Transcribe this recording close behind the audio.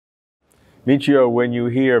Michio, when you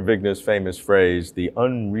hear Wigner's famous phrase, the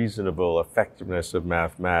unreasonable effectiveness of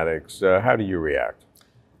mathematics, how do you react?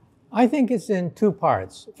 I think it's in two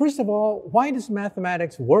parts. First of all, why does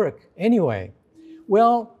mathematics work anyway?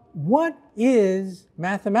 Well, what is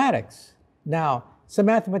mathematics? Now, some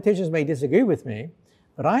mathematicians may disagree with me,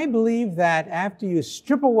 but I believe that after you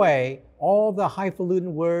strip away all the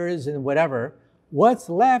highfalutin words and whatever, what's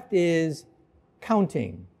left is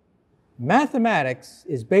counting. Mathematics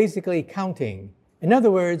is basically counting. In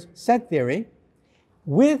other words, set theory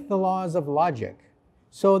with the laws of logic.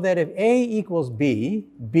 So that if A equals B,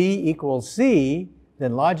 B equals C,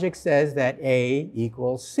 then logic says that A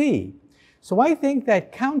equals C. So I think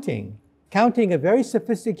that counting a very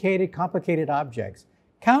sophisticated, complicated objects,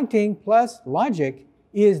 counting plus logic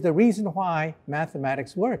is the reason why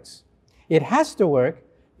mathematics works. It has to work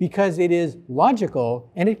because it is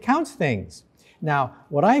logical and it counts things. Now,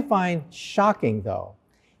 what I find shocking, though,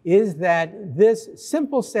 is that this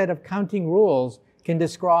simple set of counting rules can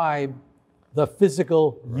describe the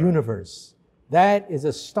physical universe. That is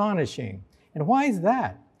astonishing. And why is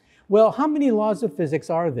that? Well, how many laws of physics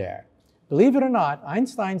are there? Believe it or not,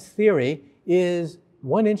 Einstein's theory is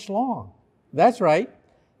 1 inch long. That's right.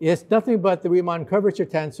 It's nothing but the Riemann curvature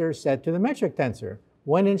tensor set to the metric tensor,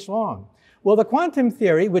 1 inch long. Well, the quantum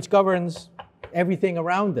theory, which governs everything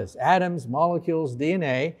around us, atoms, molecules,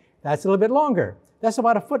 DNA, that's a little bit longer. That's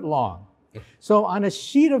about 1 foot long. So on a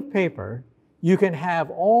sheet of paper, you can have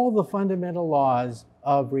all the fundamental laws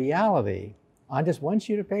of reality on just one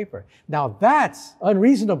sheet of paper. Now that's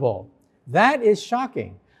unreasonable. That is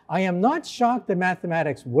shocking. I am not shocked that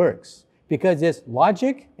mathematics works because it's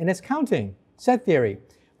logic and it's counting, set theory.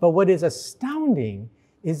 But what is astounding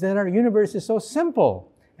is that our universe is so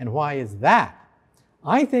simple. And why is that?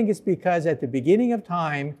 I think it's because at the beginning of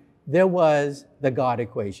time, there was the God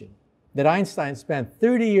equation that Einstein spent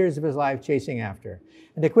 30 years of his life chasing after.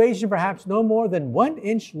 An equation perhaps no more than 1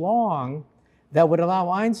 inch long that would allow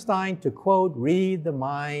Einstein to, quote, read the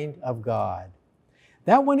mind of God.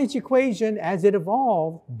 That 1 inch equation, as it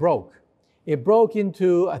evolved, broke. It broke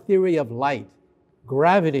into a theory of light,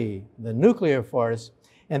 gravity, the nuclear force,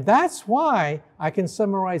 and that's why I can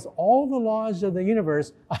summarize all the laws of the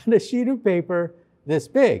universe on a sheet of paper this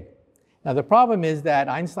big. Now, the problem is that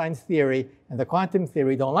Einstein's theory and the quantum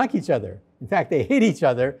theory don't like each other. In fact, they hate each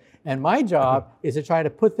other. And my job is to try to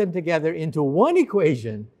put them together into one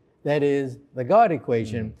equation that is the God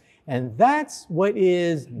equation. And that's what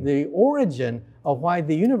is the origin of why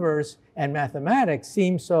the universe and mathematics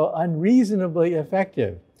seem so unreasonably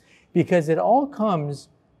effective, because it all comes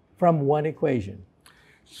from one equation.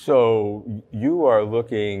 So you are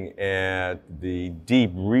looking at the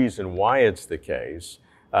deep reason why it's the case.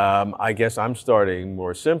 I guess I'm starting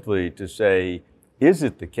more simply to say, is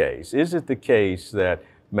it the case? Is it the case that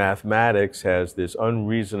mathematics has this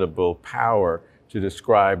unreasonable power to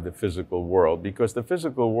describe the physical world? Because the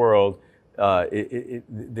physical world,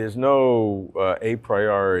 there's no a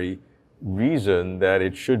priori reason that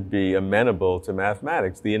it should be amenable to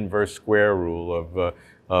mathematics. The inverse square rule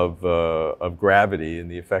of gravity and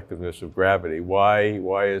the effectiveness of gravity.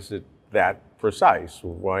 Why is it that precise?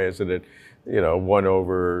 Why isn't it, 1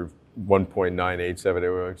 over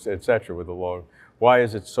 1.987, et cetera, with a long? Why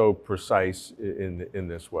is it so precise in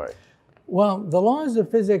this way? Well, the laws of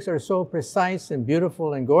physics are so precise and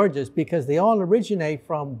beautiful and gorgeous because they all originate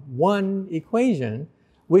from one equation,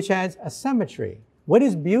 which has a symmetry. What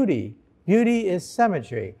is beauty? Beauty is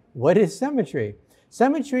symmetry. What is symmetry?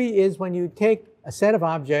 Symmetry is when you take a set of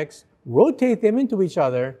objects, rotate them into each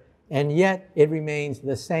other, and yet it remains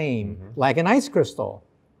the same, like an ice crystal,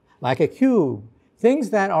 like a cube.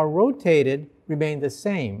 Things that are rotated remain the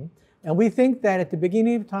same. And we think that at the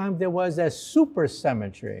beginning of time, there was a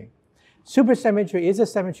supersymmetry. Supersymmetry is a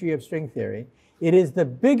symmetry of string theory. It is the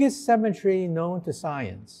biggest symmetry known to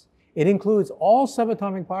science. It includes all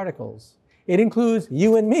subatomic particles. It includes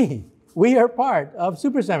you and me. We are part of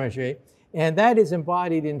supersymmetry, and that is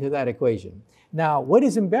embodied into that equation. Now, what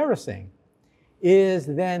is embarrassing is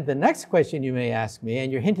then the next question you may ask me,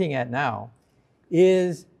 and you're hinting at now,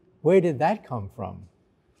 is where did that come from?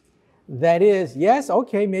 That is, yes,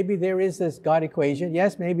 okay, maybe there is this God equation.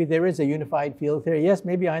 Yes, maybe there is a unified field theory. Yes,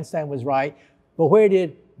 maybe Einstein was right. But where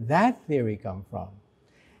did that theory come from?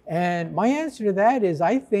 And my answer to that is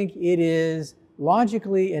I think it is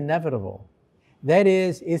logically inevitable. That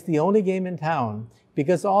is, it's the only game in town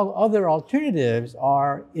because all other alternatives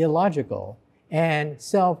are illogical and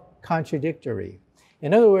self-contradictory.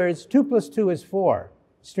 In other words, 2 plus 2 is 4.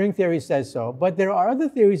 String theory says so. But there are other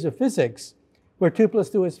theories of physics where 2 plus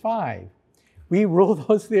 2 is 5. We rule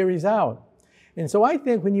those theories out. And so I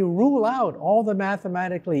think when you rule out all the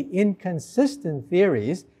mathematically inconsistent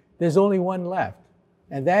theories, there's only one left,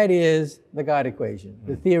 and that is the God equation,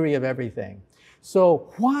 the theory of everything.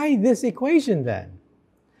 So why this equation then?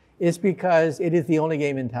 It's because it is the only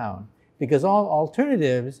game in town, because all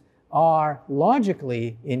alternatives are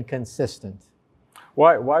logically inconsistent.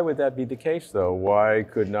 Why would that be the case, though? Why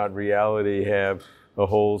could not reality have a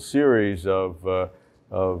whole series of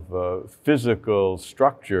physical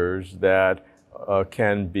structures that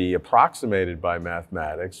can be approximated by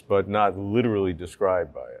mathematics, but not literally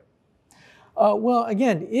described by it? Well,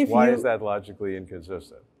 again, Why is that logically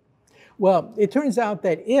inconsistent? Well, it turns out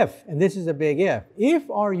that if, and this is a big if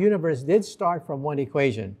our universe did start from one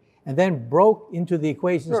equation and then broke into the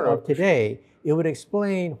equations of today, it would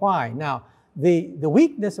explain why. Now, the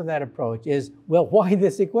weakness of that approach is, well, why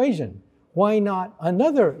this equation? Why not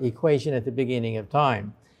another equation at the beginning of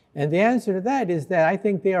time? And the answer to that is that I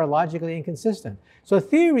think they are logically inconsistent. So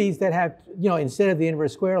theories that have, instead of the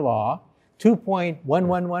inverse square law,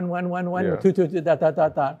 2.111111, 2, dot, dot,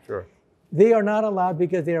 dot, dot. Sure. They are not allowed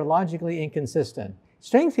because they are logically inconsistent.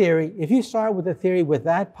 String theory, if you start with a theory with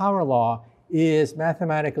that power law, is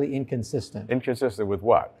mathematically inconsistent. Inconsistent with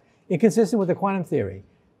what? Inconsistent with the quantum theory.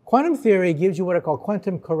 Quantum theory gives you what are called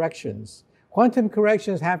quantum corrections. Quantum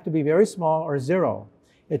corrections have to be very small or zero.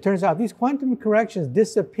 It turns out these quantum corrections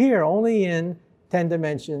disappear only in 10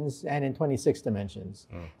 dimensions and in 26 dimensions.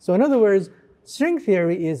 So in other words, string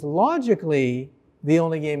theory is logically the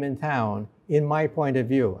only game in town, in my point of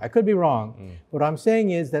view. I could be wrong. What I'm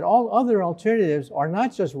saying is that all other alternatives are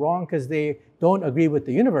not just wrong because they don't agree with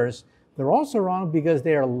the universe, they're also wrong because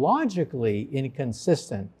they are logically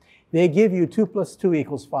inconsistent. They give you 2 +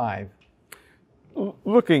 2 = 5.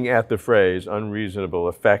 Looking at the phrase unreasonable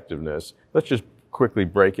effectiveness, let's just quickly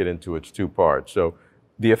break it into its two parts. So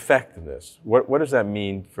the effectiveness, what does that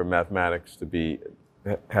mean for mathematics to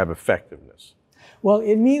have effectiveness? Well,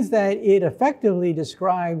 it means that it effectively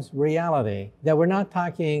describes reality, that we're not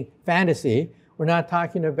talking fantasy, we're not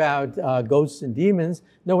talking about ghosts and demons.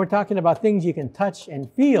 No, we're talking about things you can touch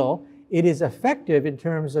and feel. It is effective in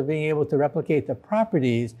terms of being able to replicate the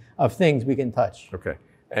properties of things we can touch. Okay.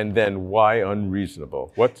 And then why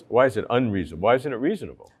unreasonable? Why is it unreasonable? Why isn't it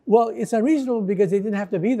reasonable? Well, it's unreasonable because it didn't have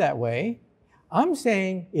to be that way. I'm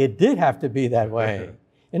saying it did have to be that way.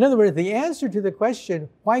 In other words, the answer to the question,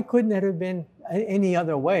 why couldn't it have been any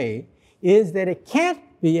other way, is that it can't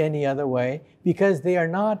be any other way because they are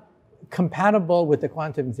not compatible with the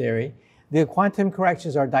quantum theory. The quantum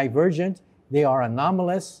corrections are divergent, they are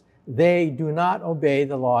anomalous, they do not obey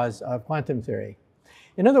the laws of quantum theory.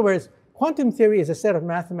 In other words, quantum theory is a set of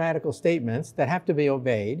mathematical statements that have to be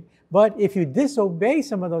obeyed, but if you disobey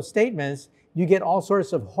some of those statements, you get all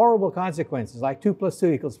sorts of horrible consequences, like 2 +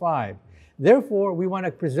 2 = 5. Therefore, we want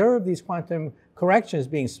to preserve these quantum corrections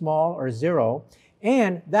being small or zero,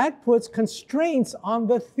 and that puts constraints on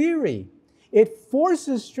the theory. It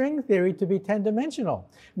forces string theory to be 10-dimensional.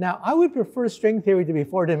 Now, I would prefer string theory to be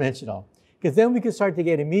 4-dimensional, because then we can start to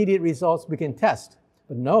get immediate results we can test.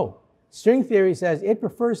 But no, string theory says it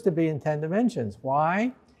prefers to be in 10 dimensions.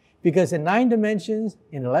 Why? Because in 9 dimensions,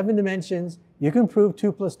 in 11 dimensions, you can prove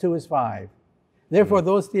 2 + 2 = 5. Therefore,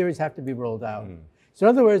 those theories have to be ruled out. So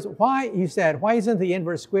in other words, why isn't the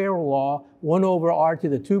inverse square law 1/r to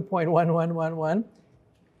the 2.1111?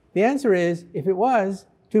 The answer is, if it was,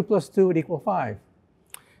 2 + 2 would equal 5.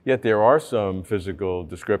 Yet there are some physical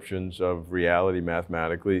descriptions of reality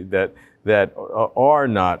mathematically that are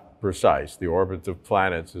not precise. The orbits of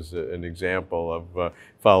planets is an example of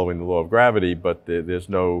following the law of gravity, but there's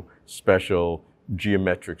no special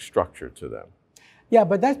geometric structure to them. Yeah,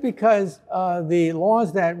 but that's because the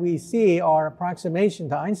laws that we see are approximation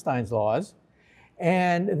to Einstein's laws,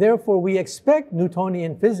 and therefore we expect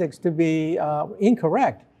Newtonian physics to be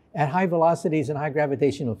incorrect at high velocities and high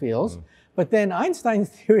gravitational fields. But then Einstein's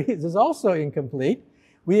theory is also incomplete.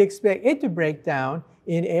 We expect it to break down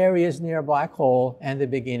in areas near a black hole and the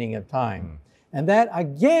beginning of time. And that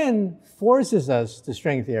again forces us to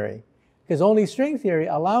string theory, because only string theory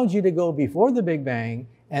allows you to go before the Big Bang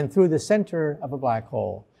and through the center of a black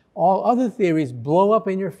hole. All other theories blow up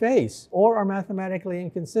in your face or are mathematically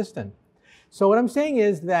inconsistent. So what I'm saying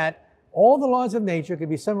is that all the laws of nature can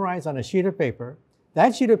be summarized on a sheet of paper.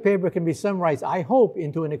 That sheet of paper can be summarized, I hope,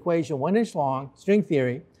 into an equation 1 inch long, string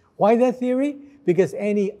theory. Why that theory? Because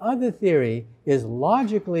any other theory is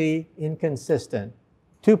logically inconsistent.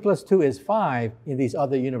 2 + 2 = 5 in these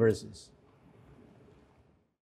other universes.